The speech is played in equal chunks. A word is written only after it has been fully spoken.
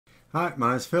Hi, my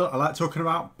name's Phil. I like talking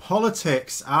about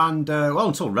politics and, well,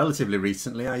 until relatively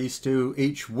recently, I used to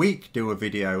each week do a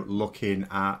video looking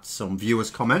at some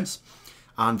viewers' comments,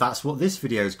 and that's what this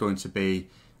video is going to be.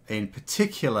 In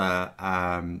particular,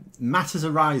 matters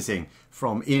arising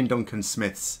from Ian Duncan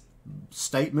Smith's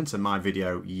statement and my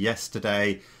video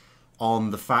yesterday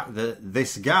on the fact that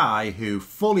this guy who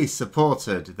fully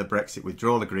supported the Brexit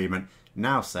withdrawal agreement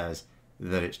now says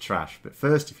that it's trash. But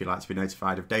first, if you'd like to be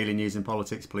notified of daily news in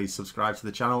politics, please subscribe to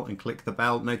the channel and click the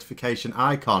bell notification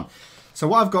icon. So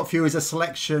what I've got for you is a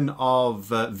selection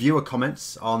of viewer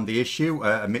comments on the issue,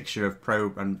 a mixture of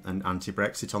pro and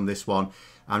anti-Brexit on this one.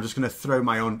 I'm just going to throw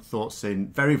my own thoughts in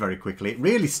very, very quickly. It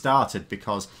really started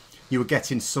because you were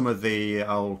getting some of the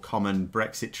old common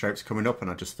Brexit tropes coming up, and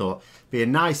I just thought it'd be a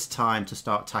nice time to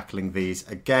start tackling these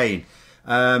again.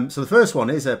 So the first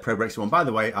one is a pro-Brexit one. By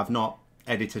the way, I've not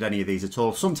edited any of these at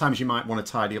all. Sometimes you might want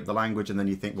to tidy up the language and then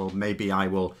you think, well, maybe I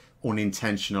will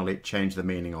unintentionally change the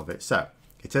meaning of it. So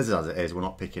it is as it is. We're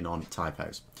not picking on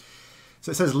typos.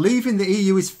 So it says, leaving the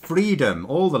EU is freedom.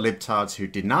 All the libtards who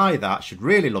deny that should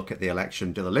really look at the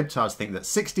election. Do the libtards think that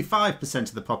 65%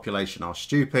 of the population are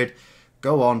stupid?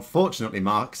 Go on. Fortunately,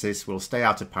 Marxists will stay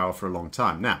out of power for a long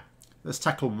time. Now, let's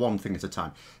tackle one thing at a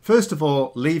time. First of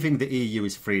all, leaving the EU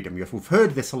is freedom. We've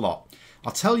heard this a lot.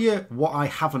 I'll tell you what I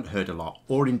haven't heard a lot,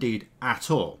 or indeed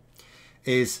at all,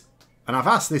 is, and I've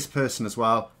asked this person as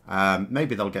well,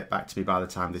 maybe they'll get back to me by the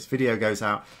time this video goes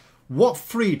out, what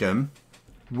freedom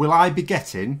will I be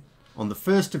getting on the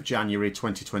 1st of January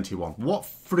 2021? What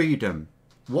freedom?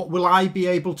 What will I be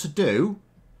able to do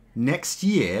next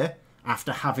year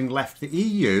after having left the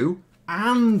EU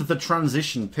and the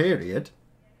transition period,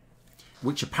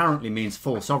 which apparently means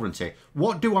full sovereignty?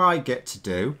 What do I get to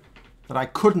do that I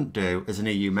couldn't do as an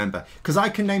EU member? Because I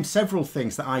can name several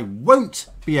things that I won't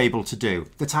be able to do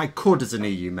that I could as an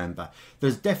EU member.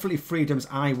 There's definitely freedoms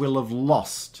I will have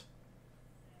lost,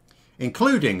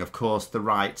 including, of course, the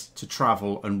right to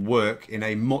travel and work in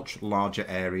a much larger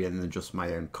area than just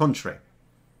my own country.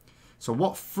 So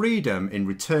what freedom in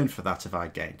return for that have I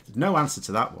gained? There's no answer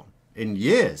to that one. In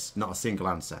years, not a single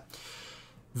answer.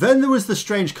 Then there was the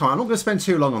strange comment. I'm not going to spend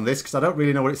too long on this because I don't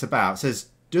really know what it's about. It says,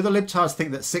 do the libtards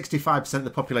think that 65% of the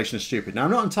population is stupid? Now,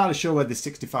 I'm not entirely sure where this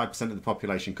 65% of the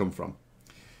population come from.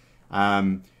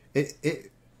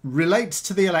 It relates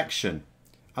to the election.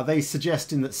 Are they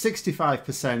suggesting that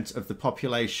 65% of the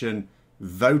population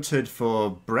voted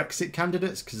for Brexit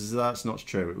candidates? Because that's not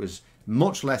true. It was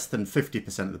much less than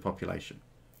 50% of the population.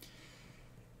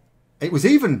 It was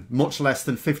even much less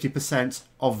than 50%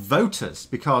 of voters,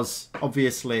 because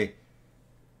obviously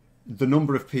the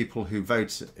number of people who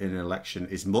vote in an election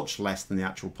is much less than the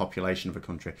actual population of a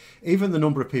country. Even the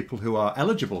number of people who are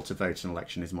eligible to vote in an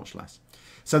election is much less.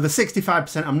 So the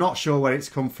 65%, I'm not sure where it's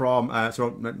come from, so I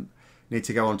don't need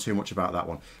to go on too much about that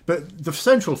one. But the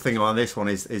central thing on this one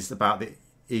is about the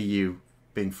EU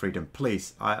being freedom.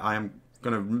 Please, I am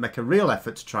going to make a real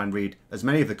effort to try and read as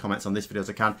many of the comments on this video as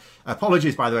I can.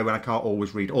 Apologies, by the way, when I can't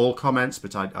always read all comments,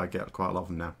 but I get quite a lot of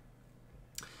them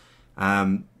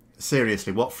now.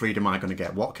 Seriously, what freedom am I going to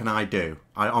get? What can I do?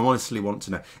 I honestly want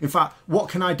to know. In fact, what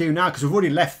can I do now? Because we've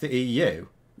already left the EU.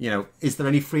 You know, is there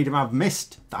any freedom I've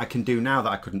missed that I can do now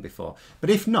that I couldn't before? But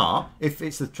if not, if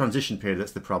it's the transition period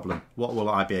that's the problem, what will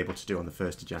I be able to do on the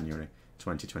 1st of January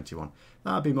 2021?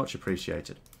 That would be much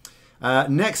appreciated.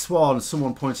 Next one,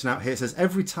 someone pointing out here, says,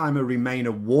 every time a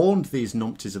Remainer warned these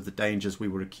numpties of the dangers, we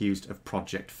were accused of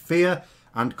Project Fear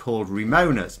and called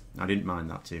Remoaners. I didn't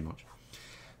mind that too much.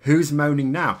 Who's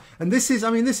moaning now? And this is, I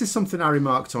mean, this is something I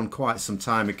remarked on quite some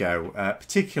time ago,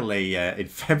 particularly in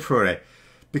February,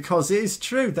 because it is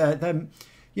true that,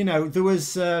 you know,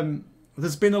 there's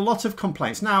been a lot of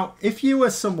complaints. Now, if you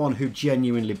are someone who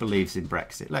genuinely believes in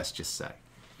Brexit, let's just say,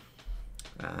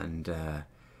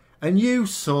 and you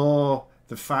saw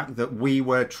the fact that we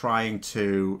were trying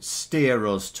to steer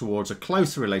us towards a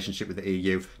closer relationship with the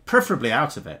EU, preferably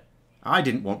out of it. I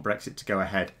didn't want Brexit to go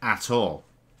ahead at all.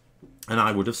 And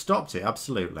I would have stopped it,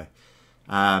 absolutely.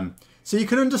 So you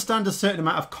can understand a certain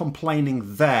amount of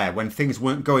complaining there when things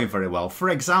weren't going very well. For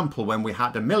example, when we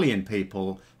had 1 million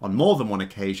people on more than one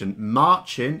occasion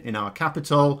marching in our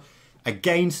capital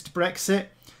against Brexit,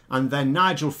 and then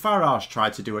Nigel Farage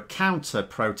tried to do a counter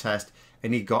protest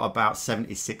and he got about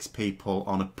 76 people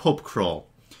on a pub crawl.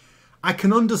 I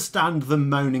can understand them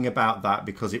moaning about that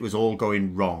because it was all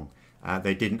going wrong.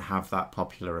 They didn't have that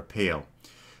popular appeal.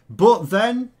 But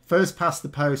then, first past the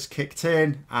post kicked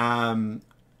in,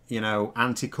 you know,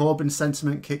 anti-Corbyn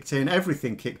sentiment kicked in,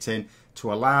 everything kicked in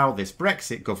to allow this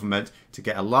Brexit government to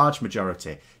get a large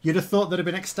majority. You'd have thought they'd have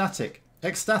been ecstatic.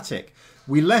 Ecstatic.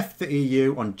 We left the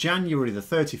EU on January the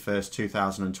 31st,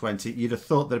 2020. You'd have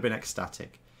thought they'd have been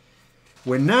ecstatic.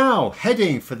 We're now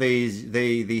heading for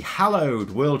the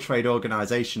hallowed World Trade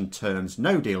Organization terms,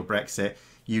 no deal Brexit.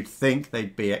 You'd think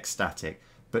they'd be ecstatic.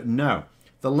 But no.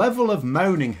 The level of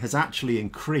moaning has actually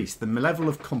increased. The level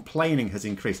of complaining has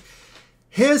increased.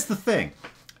 Here's the thing.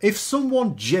 If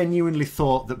someone genuinely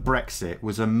thought that Brexit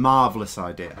was a marvellous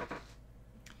idea,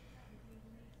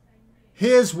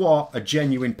 here's what a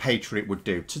genuine patriot would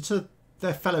do to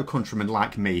their fellow countrymen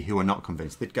like me who are not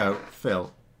convinced. They'd go,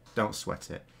 Phil, don't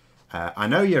sweat it. I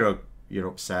know you're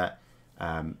upset.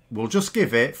 We'll just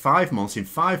give it 5 months. In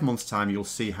 5 months' time, you'll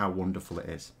see how wonderful it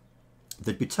is.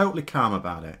 They'd be totally calm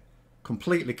about it.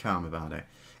 Completely calm about it.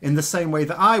 In the same way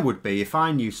that I would be if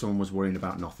I knew someone was worrying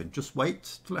about nothing. Just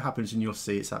wait till it happens and you'll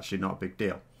see it's actually not a big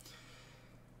deal.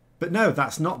 But no,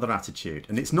 that's not their attitude.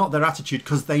 And it's not their attitude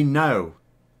because they know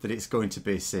that it's going to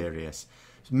be serious.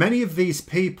 Many of these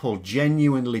people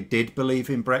genuinely did believe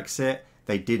in Brexit.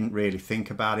 They didn't really think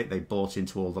about it. They bought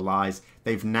into all the lies.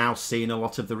 They've now seen a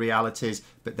lot of the realities,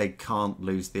 but they can't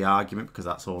lose the argument because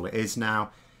that's all it is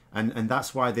now. And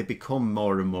that's why they become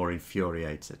more and more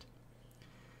infuriated.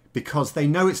 Because they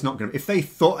know it's not going to...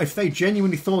 If they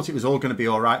genuinely thought it was all going to be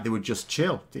all right, they would just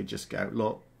chill. They'd just go,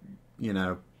 look, you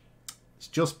know, it's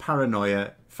just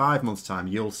paranoia. 5 months' time,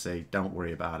 you'll see. Don't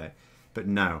worry about it. But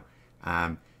no,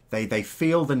 they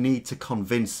feel the need to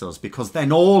convince us because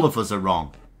then all of us are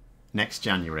wrong next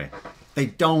January. They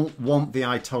don't want the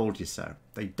I told you so.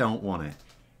 They don't want it.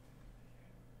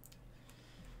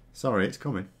 Sorry, it's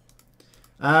coming.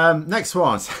 Next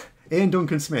one. Ian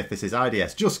Duncan Smith, this is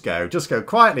IDS. Just go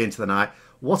quietly into the night.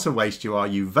 What a waste you are.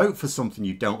 You vote for something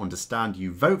you don't understand.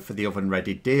 You vote for the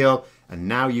oven-ready deal, and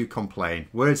now you complain.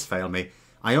 Words fail me.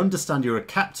 I understand you're a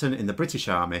captain in the British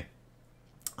Army.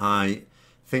 I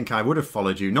think I would have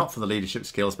followed you, not for the leadership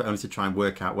skills, but only to try and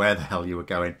work out where the hell you were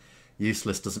going.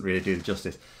 Useless doesn't really do the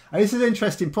justice. And this is an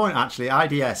interesting point, actually,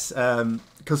 IDS,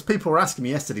 because people were asking me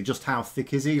yesterday just how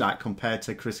thick is he, like compared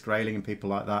to Chris Grayling and people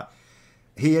like that.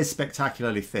 He is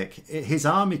spectacularly thick. His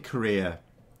army career,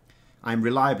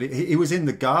 he was in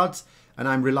the Guards, and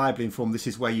I'm reliably informed this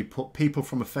is where you put people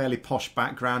from a fairly posh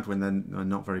background when they're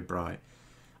not very bright.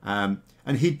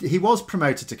 And he was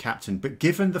promoted to captain, but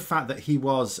given the fact that he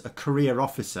was a career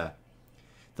officer,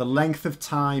 the length of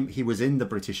time he was in the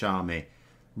British Army,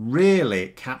 really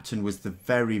captain was the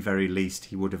very, very least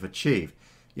he would have achieved.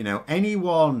 You know,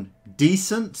 anyone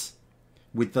decent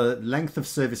with the length of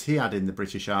service he had in the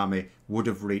British Army would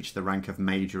have reached the rank of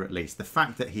major at least. The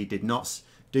fact that he did not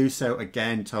do so,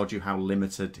 again, told you how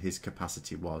limited his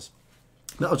capacity was.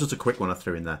 That was just a quick one I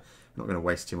threw in there. I'm not going to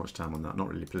waste too much time on that. Not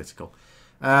really political.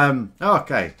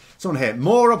 Okay, someone here.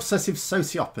 More obsessive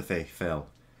sociopathy, Phil.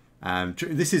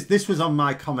 This was on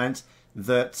my comment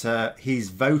that he's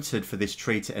voted for this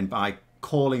treaty, and by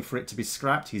calling for it to be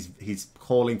scrapped, he's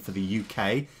calling for the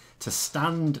UK to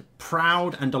stand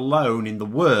proud and alone in the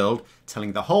world,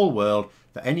 telling the whole world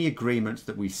that any agreements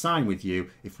that we sign with you,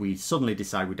 if we suddenly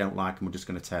decide we don't like them, we're just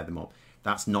going to tear them up.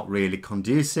 That's not really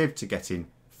conducive to getting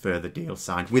further deals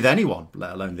signed with anyone,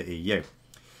 let alone the EU.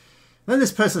 Then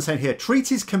this person saying here,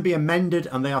 treaties can be amended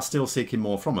and they are still seeking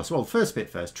more from us. Well, first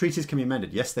bit first, treaties can be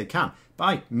amended. Yes, they can.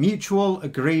 By mutual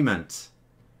agreement.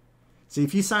 See,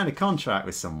 if you sign a contract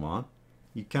with someone,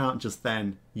 you can't just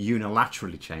then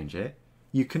unilaterally change it.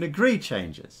 You can agree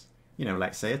changes. You know,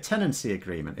 let's say a tenancy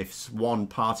agreement. If one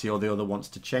party or the other wants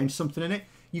to change something in it,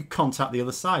 you contact the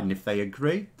other side. And if they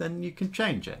agree, then you can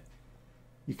change it.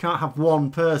 You can't have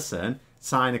one person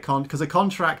sign a contract, because a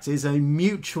contract is a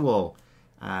mutual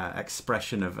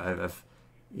expression of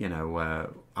you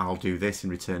know, I'll do this in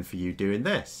return for you doing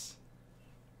this.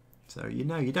 So, you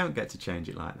know, you don't get to change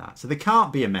it like that. So they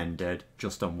can't be amended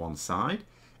just on one side.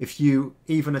 If you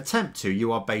even attempt to,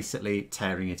 you are basically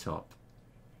tearing it up.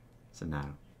 So no,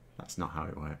 that's not how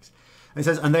it works. And it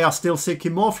says, and they are still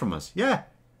seeking more from us. Yeah,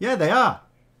 they are.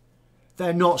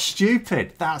 They're not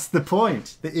stupid. That's the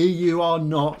point. The EU are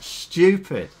not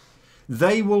stupid.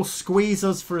 They will squeeze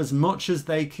us for as much as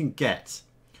they can get.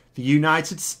 The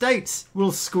United States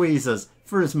will squeeze us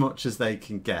for as much as they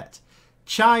can get.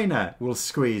 China will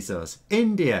squeeze us.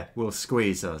 India will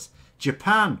squeeze us.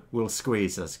 Japan will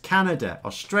squeeze us. Canada,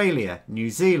 Australia, New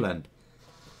Zealand.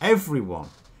 Everyone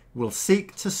will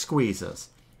seek to squeeze us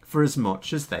for as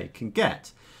much as they can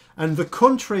get. And the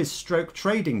countries stroke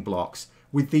trading blocks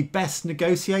with the best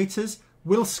negotiators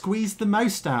will squeeze the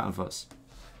most out of us.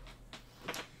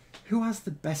 Who has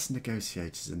the best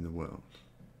negotiators in the world?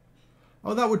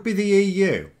 Oh, that would be the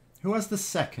EU. Who has the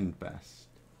second best?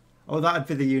 Oh, that would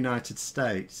be the United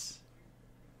States.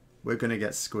 We're going to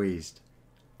get squeezed.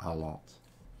 a lot.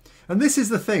 And this is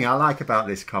the thing I like about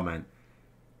this comment.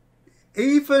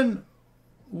 Even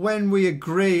when we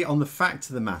agree on the fact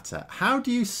of the matter, how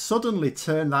do you suddenly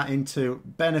turn that into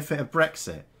benefit of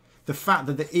Brexit? The fact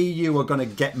that the EU are going to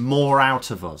get more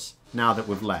out of us now that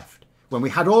we've left. When we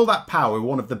had all that power, we were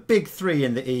one of the big three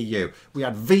in the EU. We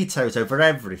had vetoes over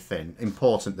everything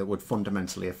important that would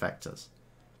fundamentally affect us.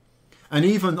 And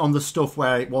even on the stuff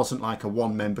where it wasn't like a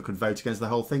one member could vote against the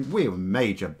whole thing, we were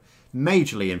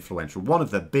majorly influential, one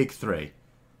of the big three.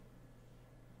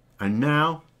 And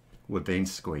now we're being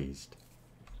squeezed.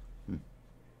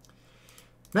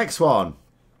 Next one.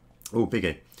 Oh,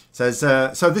 biggie. Says,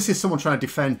 so this is someone trying to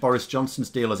defend Boris Johnson's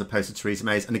deal as opposed to Theresa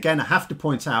May's. And again, I have to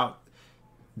point out,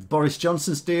 Boris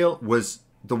Johnson's deal was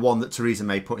the one that Theresa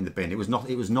May put in the bin. It was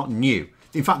not new.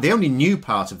 In fact, the only new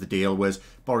part of the deal was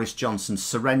Boris Johnson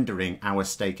surrendering our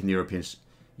stake in the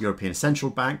European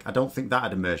Central Bank. I don't think that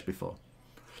had emerged before.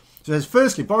 So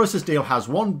firstly, Boris's deal has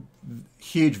one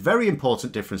huge, very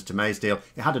important difference to May's deal.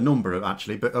 It had a number,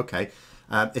 actually, but okay.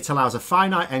 It allows a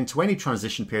finite end to any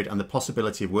transition period and the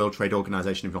possibility of World Trade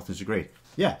Organization if nothing's agreed.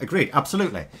 Yeah, agreed,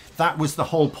 absolutely. That was the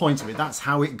whole point of it. That's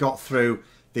how it got through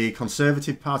the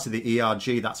Conservative Party, the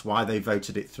ERG. That's why they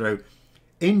voted it through.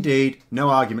 Indeed, no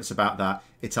arguments about that.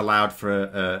 It allowed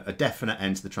for a definite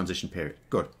end to the transition period.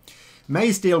 Good.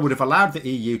 May's deal would have allowed the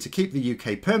EU to keep the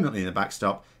UK permanently in the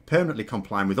backstop, permanently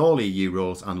complying with all EU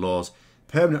rules and laws,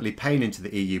 permanently paying into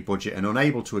the EU budget and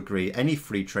unable to agree any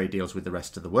free trade deals with the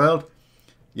rest of the world.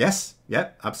 Yes,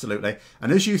 yep, absolutely.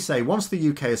 And as you say, once the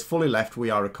UK is fully left, we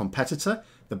are a competitor.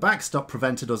 The backstop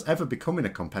prevented us ever becoming a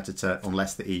competitor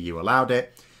unless the EU allowed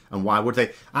it. And why would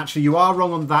they? Actually, you are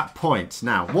wrong on that point.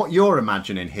 Now, what you're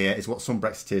imagining here is what some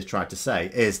Brexiteers tried to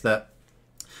say, is that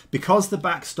because the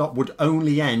backstop would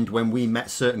only end when we met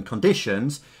certain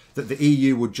conditions, that the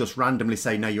EU would just randomly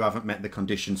say, no, you haven't met the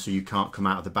conditions, so you can't come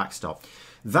out of the backstop.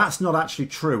 That's not actually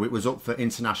true. It was up for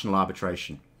international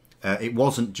arbitration. It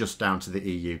wasn't just down to the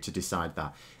EU to decide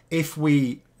that. If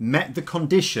we met the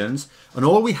conditions, and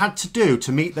all we had to do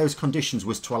to meet those conditions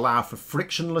was to allow for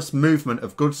frictionless movement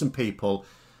of goods and people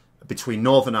between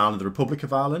Northern Ireland and the Republic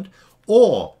of Ireland,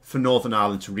 or for Northern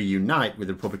Ireland to reunite with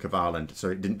the Republic of Ireland so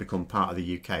it didn't become part of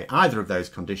the UK. Either of those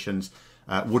conditions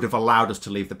would have allowed us to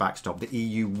leave the backstop. The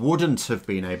EU wouldn't have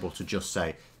been able to just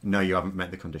say, no, you haven't met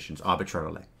the conditions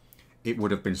arbitrarily. It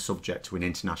would have been subject to an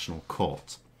international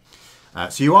court.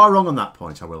 So you are wrong on that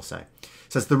point, I will say.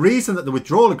 It says the reason that the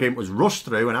withdrawal agreement was rushed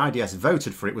through and IDS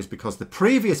voted for it was because the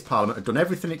previous parliament had done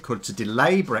everything it could to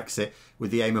delay Brexit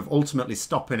with the aim of ultimately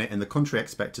stopping it, and the country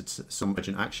expected some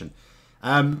urgent action.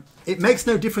 It makes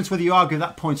no difference whether you argue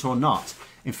that point or not.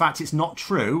 In fact, it's not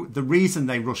true. The reason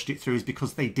they rushed it through is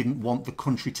because they didn't want the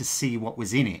country to see what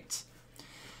was in it.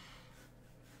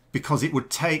 Because it would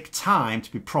take time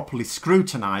to be properly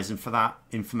scrutinised and for that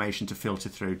information to filter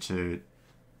through to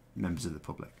members of the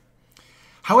public.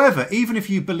 However, even if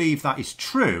you believe that is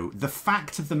true, the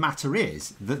fact of the matter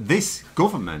is that this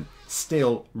government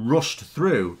still rushed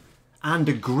through and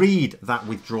agreed that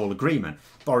withdrawal agreement.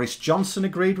 Boris Johnson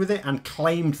agreed with it and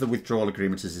claimed the withdrawal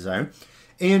agreement as his own.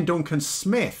 Ian Duncan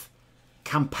Smith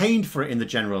campaigned for it in the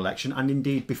general election and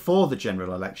indeed before the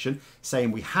general election,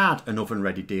 saying we had an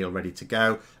oven-ready deal ready to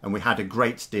go and we had a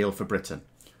great deal for Britain.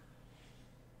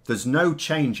 There's no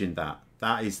change in that.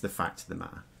 That is the fact of the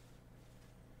matter.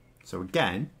 So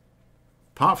again,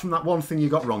 apart from that one thing you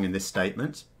got wrong in this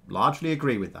statement, largely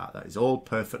agree with that. That is all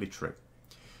perfectly true.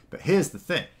 But here's the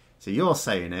thing. So you're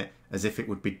saying it as if it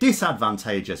would be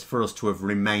disadvantageous for us to have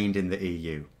remained in the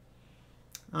EU.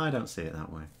 I don't see it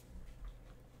that way.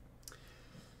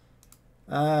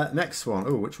 Next one.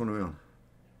 Oh, which one are we on?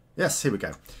 Yes, here we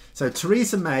go. So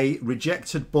Theresa May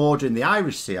rejected bordering the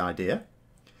Irish Sea idea.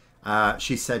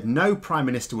 She said no Prime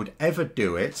Minister would ever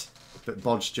do it, but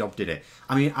Bod's job did it.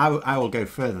 I mean, I will go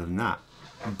further than that.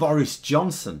 Boris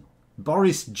Johnson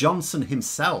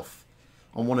himself,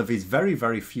 on one of his very,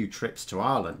 very few trips to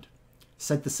Ireland,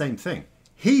 said the same thing.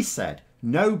 He said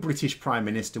no British Prime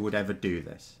Minister would ever do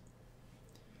this.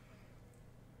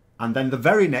 And then the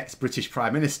very next British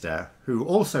Prime Minister, who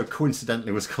also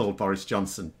coincidentally was called Boris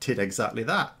Johnson, did exactly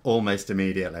that almost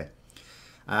immediately.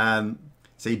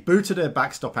 So he booted a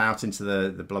backstop out into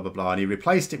the blah, blah, blah, and he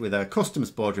replaced it with a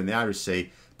customs border in the Irish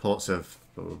Sea, ports of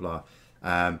blah, blah,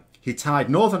 blah. He tied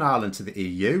Northern Ireland to the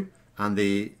EU and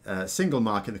the single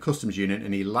market, the customs union,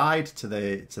 and he lied to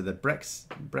the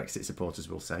Brexit supporters,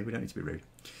 we'll say, we don't need to be rude,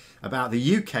 about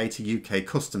the UK to UK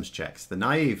customs checks. The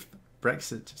naive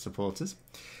Brexit supporters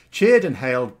cheered and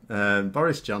hailed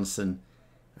Boris Johnson,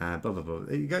 blah, blah, blah.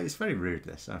 It's very rude,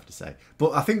 this, I have to say.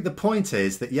 But I think the point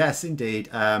is that, yes, indeed,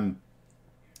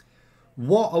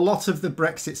 What a lot of the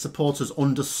Brexit supporters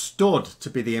understood to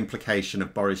be the implication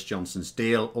of Boris Johnson's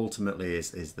deal ultimately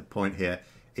is the point here,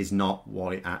 is not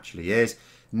what it actually is.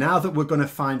 Now that we're going to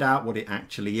find out what it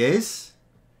actually is,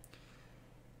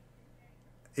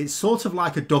 it's sort of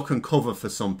like a duck and cover for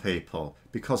some people,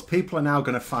 because people are now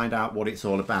going to find out what it's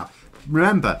all about.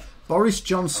 Remember, Boris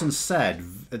Johnson said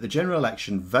at the general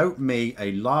election, vote me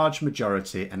a large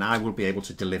majority and I will be able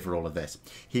to deliver all of this.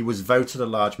 He was voted a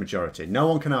large majority. No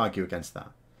one can argue against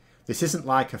that. This isn't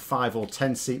like a 5 or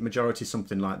 10 seat majority,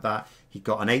 something like that. He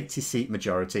got an 80 seat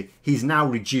majority. He's now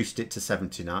reduced it to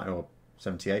 79 or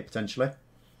 78 potentially.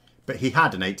 But he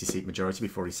had an 80 seat majority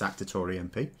before he sacked a Tory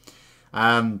MP.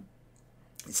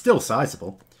 It's still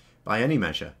sizable by any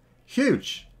measure.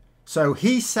 Huge. So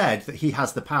he said that he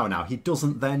has the power now. He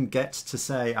doesn't then get to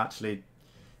say, actually,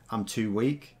 I'm too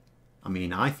weak. I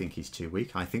mean, I think he's too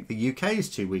weak. I think the UK is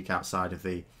too weak outside of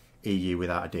the EU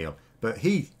without a deal. But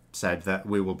he said that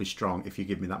we will be strong if you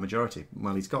give me that majority.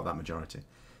 Well, he's got that majority.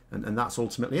 And that's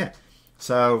ultimately it.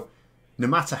 So no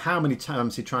matter how many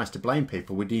times he tries to blame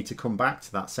people, we need to come back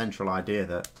to that central idea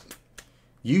that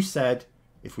you said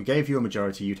if we gave you a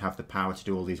majority, you'd have the power to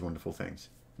do all these wonderful things.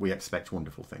 We expect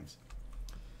wonderful things.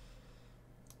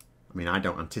 I mean, I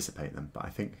don't anticipate them, but I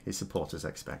think his supporters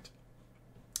expect.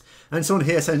 And someone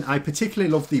here saying, I particularly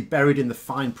love the buried in the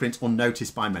fine print,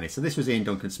 unnoticed by many. So this was Ian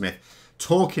Duncan Smith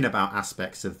talking about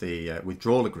aspects of the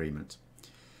withdrawal agreement.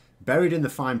 Buried in the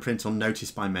fine print,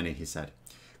 unnoticed by many, he said.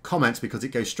 Comments because it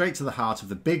goes straight to the heart of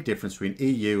the big difference between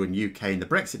EU and UK in the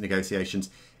Brexit negotiations.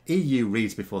 EU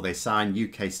reads before they sign,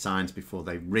 UK signs before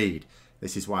they read.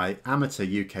 This is why amateur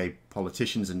UK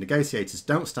politicians and negotiators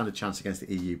don't stand a chance against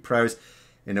the EU pros.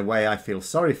 In a way, I feel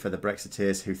sorry for the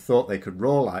Brexiteers who thought they could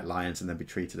roar like lions and then be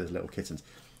treated as little kittens.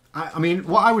 I mean,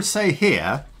 what I would say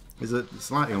here is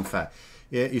slightly unfair.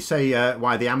 You say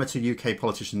why the amateur UK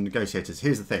politicians and negotiators.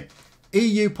 Here's the thing.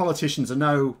 EU politicians are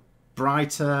no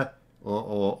brighter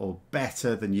or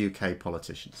better than UK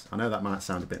politicians. I know that might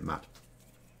sound a bit mad.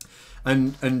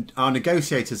 And our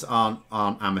negotiators aren't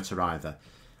amateur either.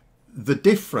 The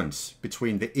difference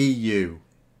between the EU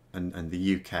and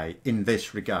the UK in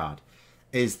this regard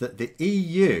is that the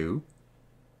EU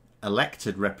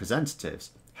elected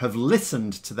representatives have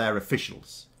listened to their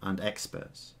officials and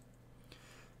experts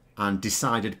and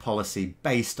decided policy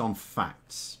based on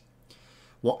facts.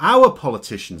 What our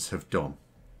politicians have done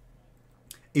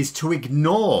is to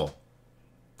ignore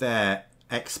their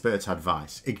expert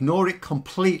advice, ignore it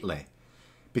completely,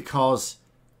 because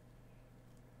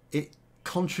it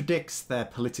contradicts their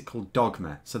political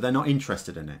dogma, so they're not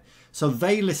interested in it. So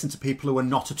they listen to people who are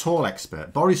not at all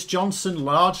expert. Boris Johnson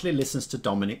largely listens to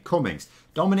Dominic Cummings.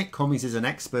 Dominic Cummings is an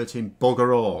expert in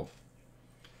bugger all.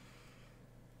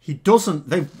 He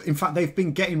doesn't, in fact, they've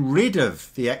been getting rid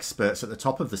of the experts at the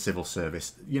top of the civil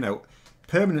service. You know,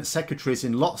 permanent secretaries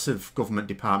in lots of government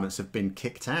departments have been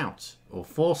kicked out or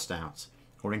forced out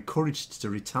or encouraged to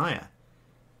retire.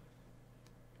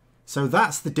 So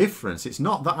that's the difference. It's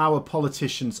not that our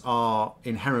politicians are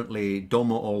inherently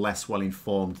dumber or less well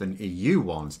informed than EU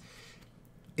ones.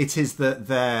 It is that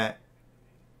their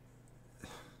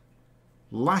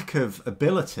lack of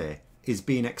ability is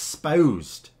being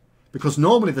exposed, because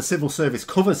normally the civil service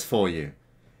covers for you.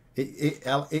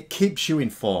 It keeps you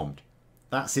informed.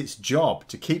 That's its job,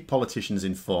 to keep politicians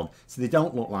informed so they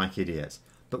don't look like idiots.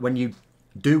 But when you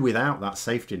do without that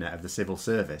safety net of the civil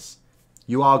service,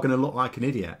 you are going to look like an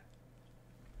idiot.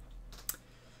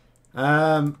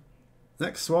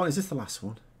 Next one, is this the last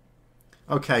one?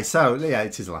 Okay, so yeah,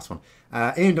 it is the last one.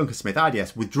 Ian Duncan Smith,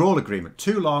 IDS, withdrawal agreement,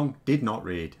 too long, did not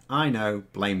read. I know,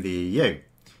 blame the EU.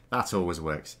 That always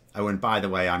works. Oh, and by the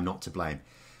way, I'm not to blame.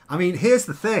 I mean, here's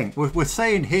the thing. We're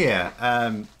saying here,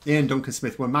 Ian Duncan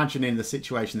Smith, we're imagining the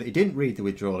situation that he didn't read the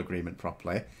withdrawal agreement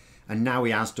properly, and now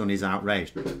he has done his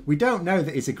outrage. We don't know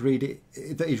that he's read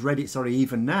it,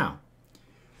 even now.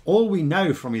 All we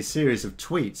know from his series of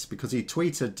tweets, because he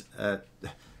tweeted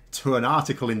to an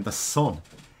article in The Sun,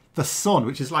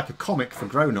 which is like a comic for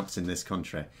grown-ups in this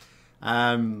country. You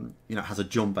know, it has a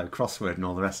jumbo crossword and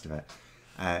all the rest of it.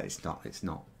 It's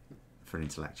not for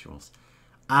intellectuals.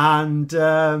 And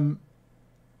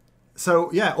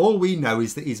so, yeah, all we know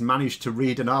is that he's managed to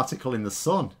read an article in The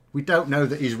Sun. We don't know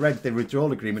that he's read the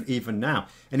withdrawal agreement even now.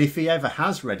 And if he ever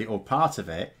has read it or part of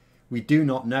it, we do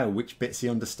not know which bits he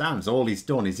understands. All he's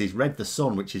done is he's read The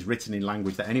Sun, which is written in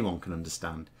language that anyone can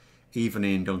understand, even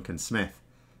Ian Duncan Smith.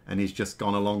 And he's just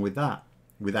gone along with that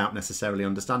without necessarily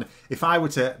understanding. If I were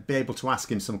to be able to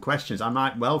ask him some questions, I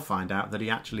might well find out that he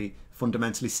actually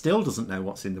fundamentally still doesn't know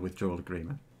what's in the withdrawal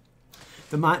agreement.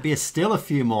 There might be still a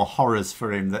few more horrors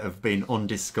for him that have been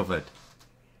undiscovered.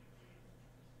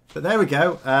 But there we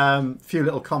go. A few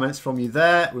little comments from you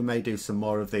there. We may do some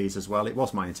more of these as well. It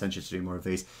was my intention to do more of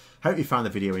these. Hope you found the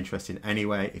video interesting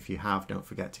anyway. If you have, don't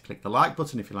forget to click the like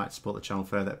button. If you'd like to support the channel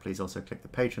further, please also click the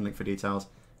Patreon link for details.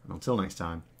 And until next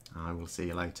time, I will see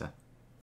you later.